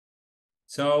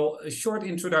So a short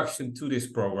introduction to this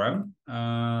program.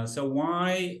 So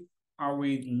why are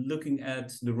we looking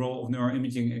at the role of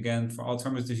neuroimaging again for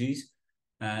Alzheimer's disease?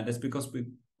 That's because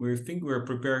we think we're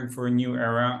preparing for a new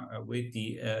era with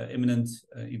the imminent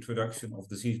introduction of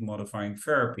disease-modifying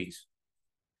therapies.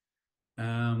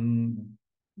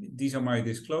 These are my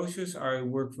disclosures. I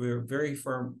work with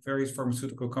various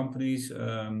pharmaceutical companies,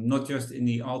 not just in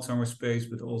the Alzheimer's space,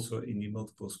 but also in the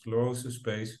multiple sclerosis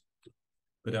space.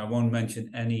 But I won't mention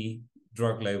any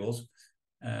drug labels.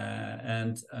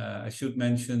 I should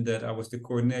mention that I was the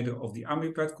coordinator of the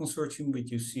AMIPET consortium,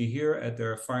 which you see here at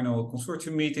their final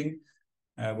consortium meeting,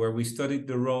 where we studied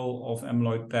the role of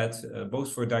amyloid PET,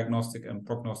 both for diagnostic and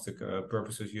prognostic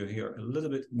purposes. You'll hear a little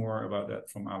bit more about that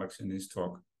from Alex in his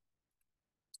talk.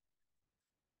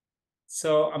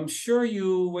 So I'm sure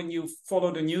when you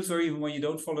follow the news, or even when you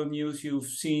don't follow the news, you've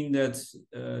seen that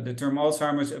the term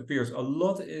Alzheimer's appears a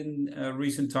lot in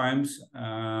recent times.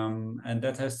 And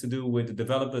that has to do with the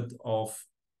development of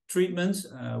treatments,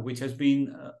 which has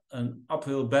been an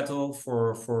uphill battle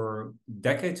for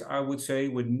decades, I would say,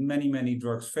 with many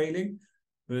drugs failing.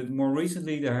 But more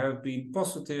recently, there have been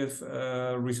positive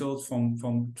results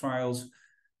from trials,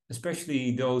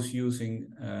 especially those using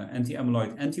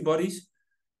anti-amyloid antibodies,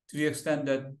 to the extent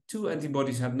that 2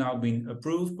 antibodies have now been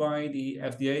approved by the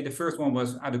FDA. The first one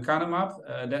was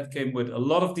aducanumab. That came with a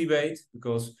lot of debate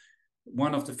because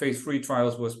one of the phase 3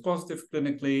 trials was positive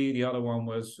clinically. The other one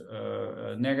was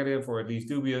negative, or at least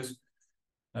dubious.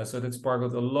 So that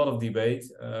sparkled a lot of debate.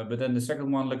 But then the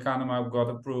second one, lecanemab, got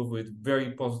approved with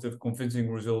very positive, convincing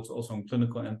results also on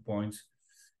clinical endpoints.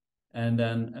 And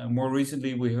then more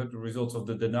recently, we heard the results of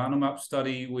the donanemab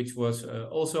study, which was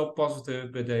also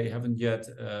positive, but they haven't yet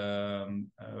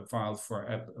filed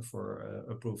for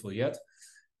approval yet.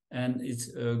 And it's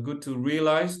good to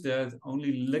realize that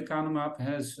only lecanemab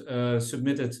has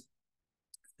submitted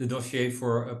the dossier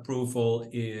for approval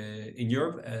in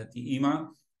Europe at the EMA.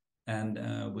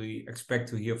 And we expect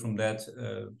to hear from that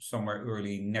somewhere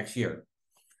early next year.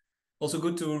 Also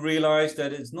good to realize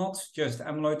that it's not just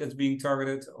amyloid that's being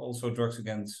targeted. Also drugs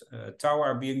against tau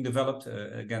are being developed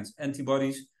against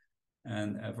antibodies.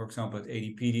 And for example, at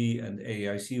ADPD and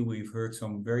AAIC, we've heard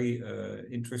some very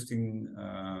interesting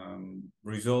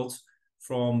results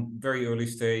from very early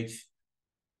stage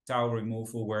tau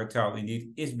removal, where tau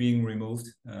indeed is being removed,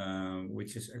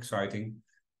 which is exciting.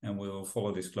 And we'll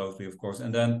follow this closely, of course.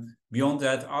 And then beyond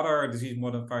that, other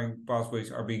disease-modifying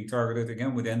pathways are being targeted,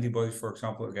 again, with antibodies, for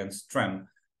example, against TREM.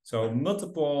 So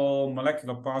multiple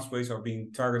molecular pathways are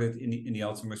being targeted in the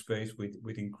Alzheimer's space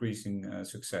with increasing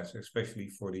success, especially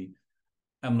for the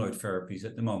amyloid therapies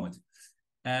at the moment.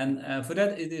 And for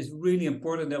that, it is really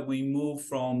important that we move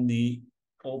from the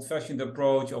old-fashioned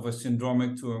approach of a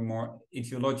syndromic to a more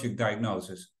etiologic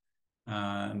diagnosis.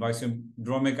 And by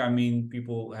syndromic, I mean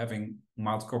people having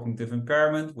mild cognitive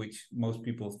impairment, which most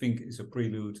people think is a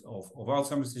prelude of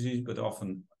Alzheimer's disease, but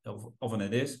often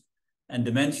it is. And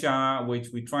dementia, which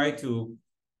we try to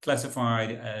classify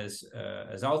as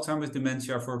Alzheimer's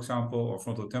dementia, for example, or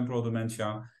frontotemporal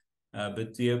dementia.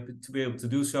 But to be able to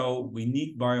do so, we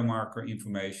need biomarker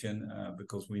information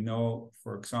because we know,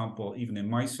 for example, even in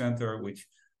my center, which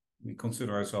we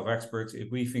consider ourselves experts,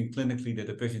 if we think clinically that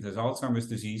the patient has Alzheimer's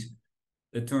disease,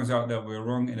 it turns out that we're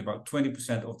wrong in about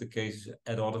 20% of the cases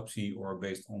at autopsy or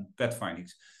based on PET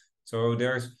findings. So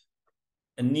there's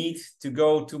a need to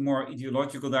go to more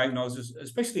etiological diagnosis,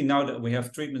 especially now that we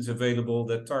have treatments available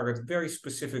that target very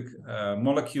specific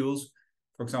molecules.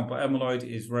 For example, amyloid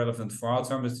is relevant for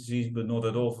Alzheimer's disease, but not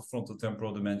at all for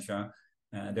frontotemporal dementia.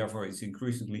 Therefore, it's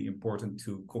increasingly important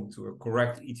to come to a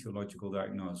correct etiological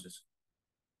diagnosis.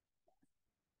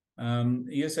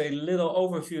 Here's a little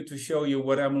overview to show you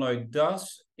what amyloid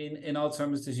does in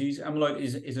Alzheimer's disease. Amyloid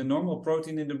is a normal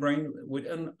protein in the brain with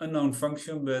an unknown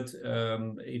function, but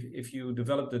if you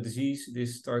develop the disease,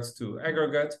 this starts to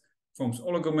aggregate, forms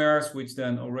oligomers, which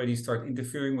then already start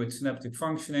interfering with synaptic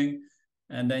functioning.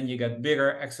 And then you get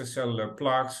bigger extracellular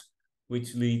plaques,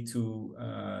 which lead to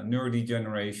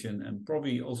neurodegeneration and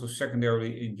probably also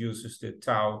secondarily induces the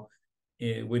tau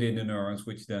within the neurons,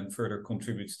 which then further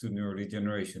contributes to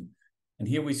neurodegeneration. And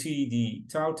here we see the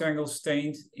tau tangles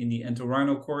stained in the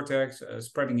entorhinal cortex,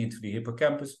 spreading into the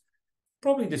hippocampus,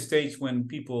 probably the stage when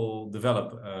people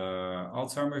develop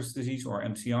Alzheimer's disease, or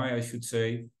MCI, I should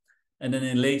say. And then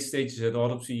in late stages at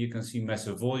autopsy, you can see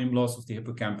massive volume loss of the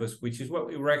hippocampus, which is what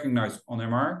we recognize on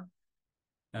MR.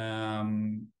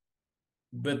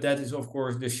 But that is, of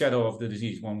course, the shadow of the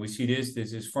disease. When we see this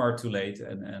is far too late,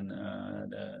 and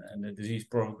the disease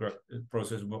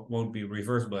process won't be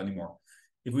reversible anymore.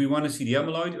 If we want to see the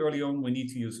amyloid early on, we need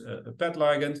to use a PET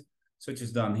ligand. such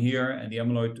as done here, and the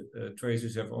amyloid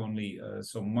traces have only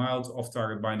some mild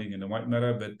off-target binding in the white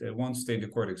matter, but they won't stain the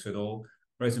cortex at all.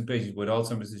 Whereas in patients with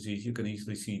Alzheimer's disease, you can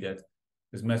easily see that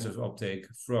there's massive uptake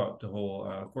throughout the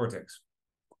whole cortex.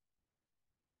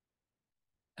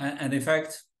 And in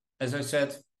fact, as I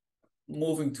said,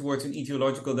 moving towards an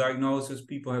etiological diagnosis,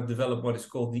 people have developed what is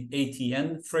called the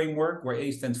ATN framework, where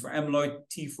A stands for amyloid,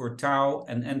 T for tau,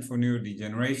 and N for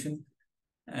neurodegeneration.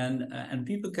 And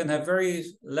people can have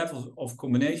various levels of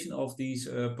combination of these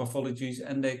pathologies,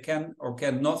 and they can or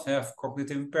cannot have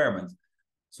cognitive impairment.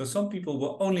 So some people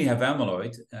will only have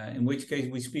amyloid, in which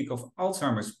case we speak of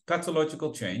Alzheimer's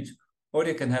pathological change, or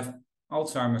they can have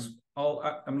Alzheimer's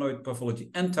amyloid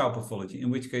pathology and tau pathology, in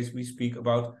which case we speak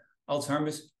about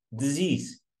Alzheimer's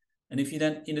disease. And if you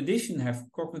then, in addition, have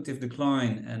cognitive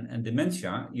decline and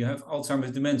dementia, you have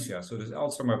Alzheimer's dementia. So there's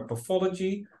Alzheimer's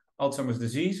pathology, Alzheimer's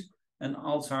disease, and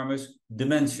Alzheimer's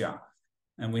dementia.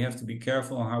 And we have to be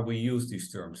careful on how we use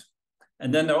these terms.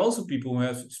 And then there are also people who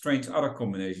have strange other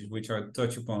combinations, which I'll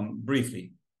touch upon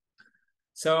briefly.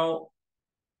 So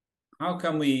how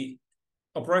can we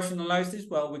operationalize this?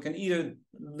 Well, we can either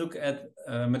look at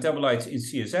metabolites in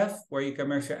CSF, where you can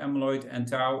measure amyloid and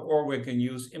tau, or we can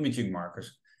use imaging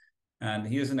markers. And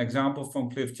here's an example from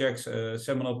Cliff Jack's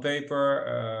seminal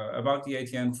paper about the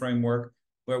ATN framework,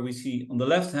 where we see on the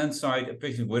left-hand side a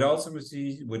patient with Alzheimer's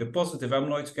disease with a positive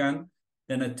amyloid scan,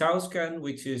 then a tau scan,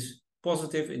 which is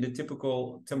positive in the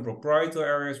typical temporal parietal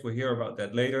areas. We'll hear about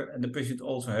that later. And the patient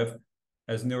also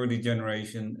has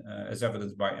neurodegeneration as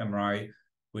evidenced by MRI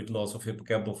with loss of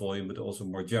hippocampal volume, but also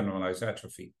more generalized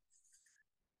atrophy.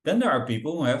 Then there are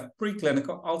people who have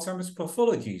preclinical Alzheimer's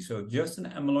pathology. So just an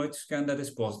amyloid scan that is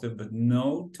positive, but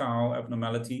no tau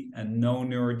abnormality and no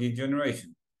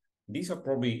neurodegeneration. These are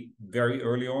probably very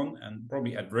early on and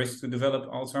probably at risk to develop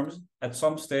Alzheimer's at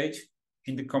some stage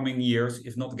in the coming years,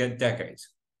 if not decades.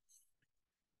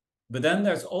 But then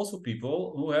there's also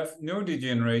people who have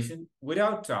neurodegeneration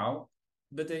without tau,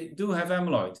 but they do have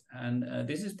amyloid. And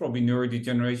this is probably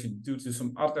neurodegeneration due to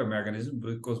some other mechanism,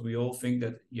 because we all think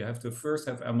that you have to first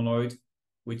have amyloid,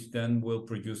 which then will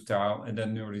produce tau and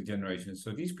then neurodegeneration.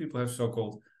 So these people have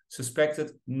so-called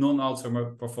suspected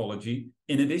non-Alzheimer pathology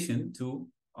in addition to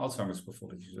Alzheimer's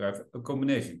pathology. So I have a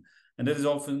combination. And that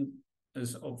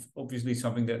is obviously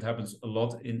something that happens a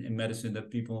lot in medicine, that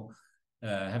people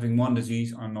having one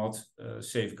disease are not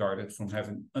safeguarded from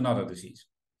having another disease.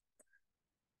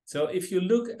 So if you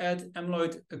look at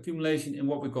amyloid accumulation in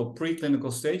what we call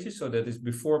preclinical stages, so that is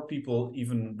before people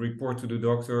even report to the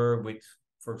doctor with,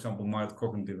 for example, mild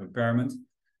cognitive impairment,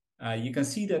 you can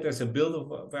see that there's a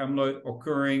buildup of amyloid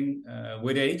occurring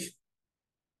with age,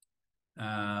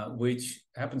 which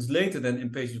happens later than in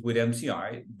patients with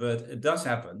MCI, but it does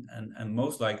happen. And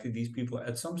most likely these people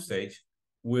at some stage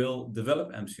will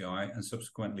develop MCI and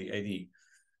subsequently AD.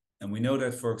 And we know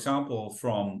that, for example,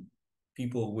 from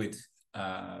people with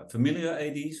familial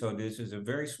AD, so this is a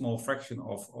very small fraction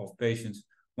of patients,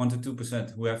 1 to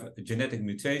 2%, who have a genetic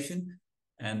mutation.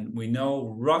 And we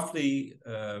know roughly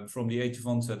from the age of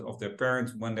onset of their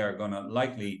parents when they're gonna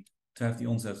likely to have the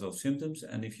onset of symptoms.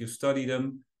 And if you study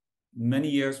them many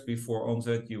years before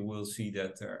onset, you will see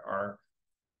that there are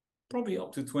probably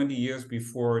up to 20 years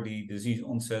before the disease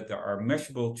onset, there are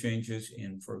measurable changes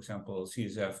in, for example,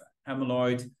 CSF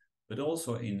amyloid, but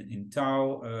also in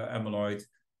tau amyloid.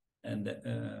 And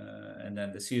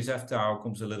then the CSF tau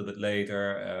comes a little bit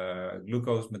later,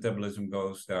 glucose metabolism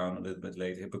goes down a little bit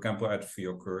later, hippocampal atrophy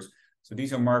occurs. So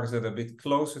these are markers that are a bit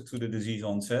closer to the disease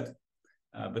onset,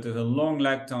 but there's a long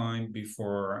lag time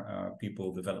before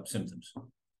people develop symptoms.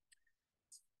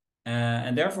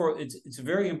 And therefore, it's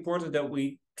very important that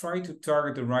we try to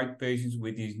target the right patients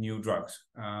with these new drugs.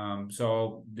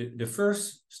 So the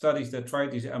first studies that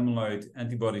tried these amyloid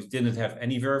antibodies didn't have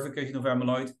any verification of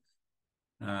amyloid.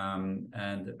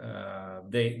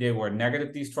 They were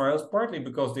negative, these trials, partly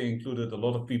because they included a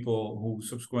lot of people who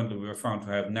subsequently were found to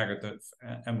have negative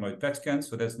amyloid PET scans.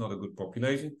 So that's not a good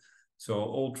population. So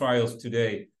all trials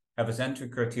today have as entry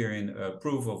criterion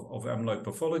proof of amyloid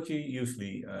pathology,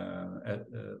 usually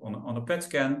on a PET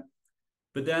scan.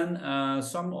 But then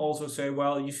some also say,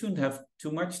 well, you shouldn't have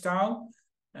too much tau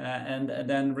and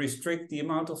then restrict the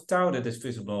amount of tau that is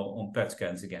visible on PET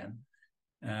scans again.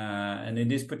 And in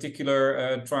this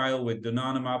particular trial with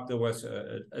donanemab, there was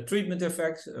a treatment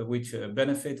effect which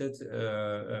benefited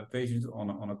patients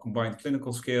on a combined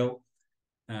clinical scale.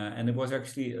 And it was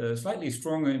actually slightly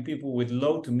stronger in people with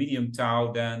low to medium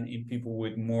tau than in people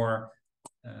with more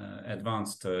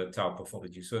advanced tau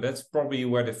pathology. So that's probably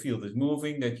where the field is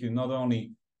moving, that you not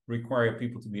only require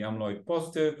people to be amyloid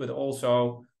positive, but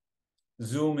also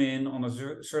zoom in on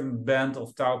a certain band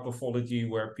of tau pathology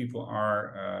where people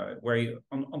are, where you,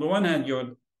 on the one hand,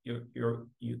 you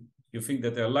think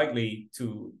that they're likely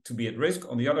to be at risk.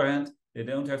 On the other hand, they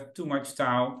don't have too much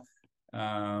tau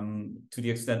to the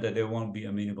extent that they won't be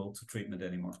amenable to treatment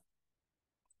anymore.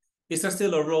 Is there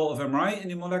still a role of MRI in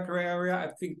the molecular area? I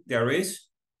think there is.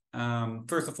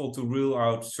 First of all, to rule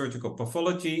out surgical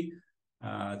pathology,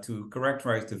 to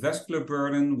characterize the vascular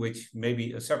burden, which may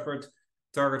be a separate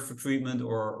target for treatment,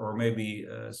 or maybe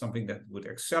something that would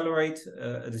accelerate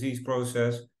a disease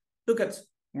process. Look at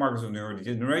markers of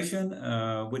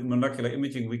neurodegeneration. With molecular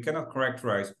imaging, we cannot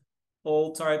characterize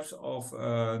all types of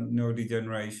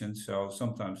neurodegeneration. So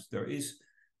sometimes there is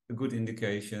a good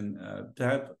indication to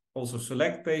help also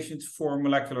select patients for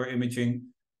molecular imaging.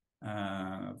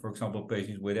 For example,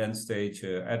 patients with end-stage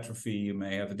atrophy, you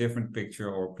may have a different picture,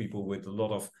 or people with a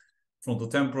lot of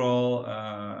frontotemporal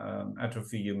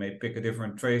atrophy, you may pick a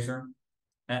different tracer.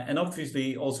 And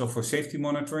obviously also for safety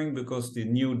monitoring, because the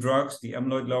new drugs, the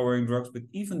amyloid-lowering drugs, but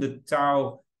even the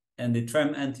tau and the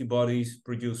TREM antibodies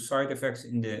produce side effects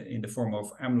in the form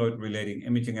of amyloid-relating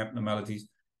imaging abnormalities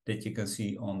that you can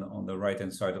see on the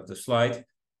right-hand side of the slide.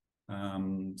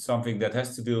 Something that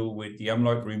has to do with the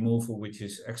amyloid removal, which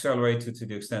is accelerated to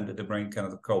the extent that the brain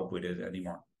cannot cope with it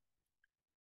anymore.